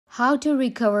How to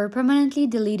recover permanently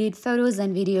deleted photos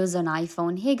and videos on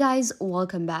iPhone. Hey guys,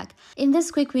 welcome back. In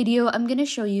this quick video, I'm going to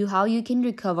show you how you can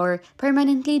recover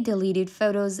permanently deleted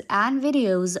photos and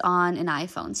videos on an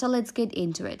iPhone. So let's get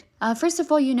into it. First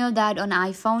of all, you know that on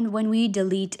iPhone, when we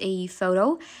delete a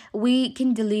photo, we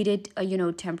can delete it,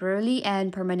 temporarily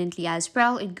and permanently as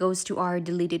well. It goes to our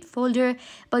deleted folder.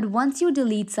 But once you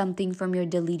delete something from your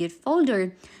deleted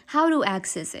folder, how to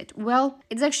access it? Well,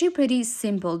 it's actually pretty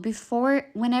simple.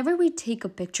 Whenever we take a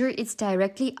picture, it's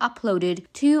directly uploaded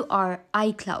to our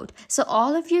iCloud. So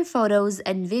all of your photos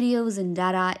and videos and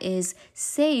data is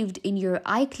saved in your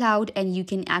iCloud, and you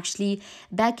can actually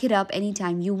back it up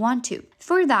anytime you want to.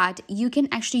 For that, you can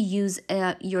actually use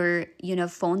your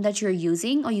phone that you're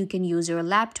using, or you can use your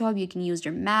laptop, you can use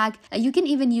your Mac, you can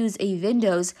even use a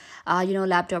Windows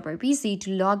laptop or PC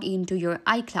to log into your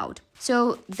iCloud.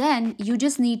 So then you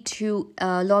just need to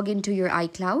log into your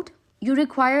iCloud. You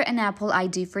require an Apple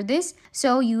ID for this,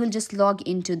 so you will just log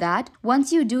into that.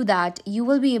 Once you do that, you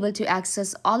will be able to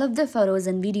access all of the photos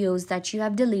and videos that you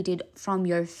have deleted from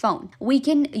your phone. We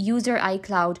can use our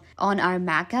iCloud on our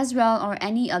Mac as well, or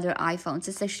any other iPhones.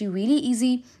 It's actually really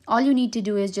easy. All you need to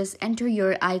do is just enter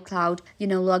your iCloud,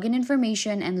 login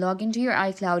information, and log into your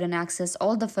iCloud and access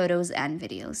all the photos and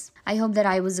videos. I hope that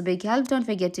I was a big help. Don't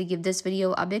forget to give this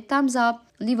video a big thumbs up,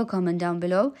 leave a comment down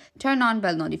below, turn on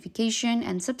bell notification,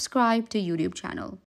 and subscribe to YouTube channel.